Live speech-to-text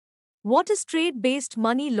What is trade-based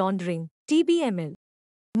money laundering, TBML?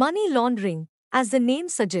 Money laundering, as the name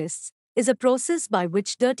suggests, is a process by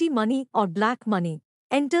which dirty money or black money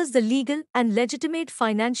enters the legal and legitimate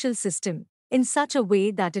financial system in such a way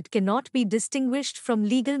that it cannot be distinguished from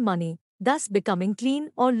legal money, thus becoming clean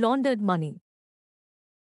or laundered money.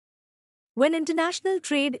 When international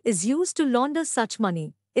trade is used to launder such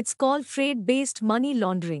money, it's called trade-based money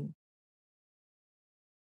laundering.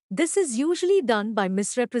 This is usually done by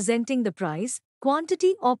misrepresenting the price,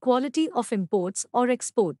 quantity or quality of imports or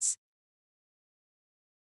exports.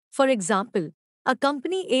 For example, a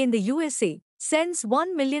company A in the USA sends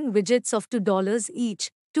 1 million widgets of $2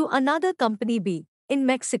 each to another company B in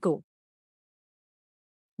Mexico.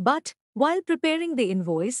 But, while preparing the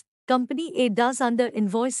invoice, company A does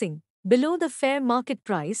under-invoicing below the fair market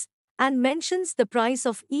price and mentions the price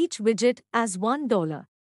of each widget as $1.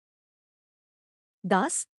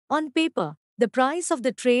 Thus, on paper, the price of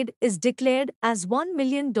the trade is declared as $1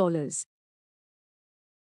 million.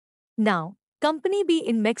 Now, Company B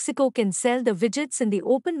in Mexico can sell the widgets in the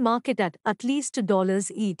open market at least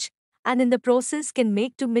 $2 each, and in the process can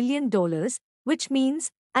make $2 million, which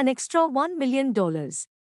means an extra $1 million.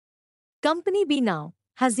 Company B now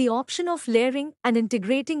has the option of layering and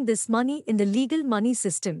integrating this money in the legal money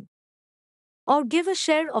system, or give a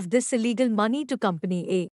share of this illegal money to Company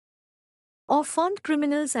A, or fund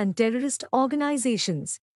criminals and terrorist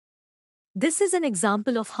organizations. This is an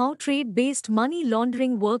example of how trade-based money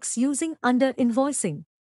laundering works using under-invoicing.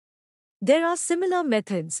 There are similar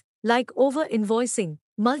methods, like over-invoicing,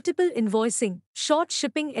 multiple invoicing, short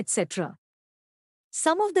shipping, etc.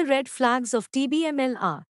 Some of the red flags of TBML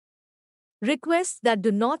are requests that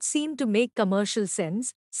do not seem to make commercial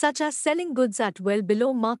sense, such as selling goods at well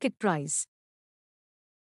below market price.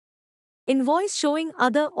 Invoice showing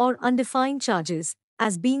other or undefined charges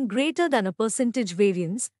as being greater than a percentage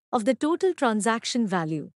variance of the total transaction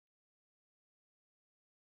value.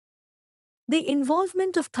 The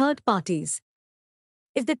involvement of third parties.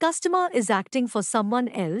 If the customer is acting for someone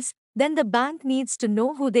else, then the bank needs to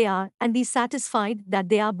know who they are and be satisfied that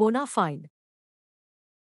they are bona fide.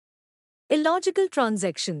 Illogical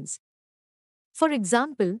transactions. For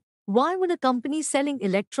example, why would a company selling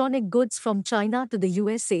electronic goods from China to the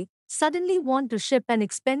USA suddenly want to ship an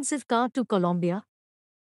expensive car to Colombia?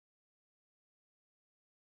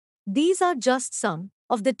 These are just some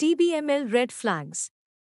of the TBML red flags.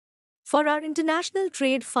 For our international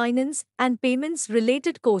trade finance and payments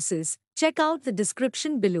related courses, check out the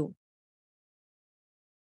description below.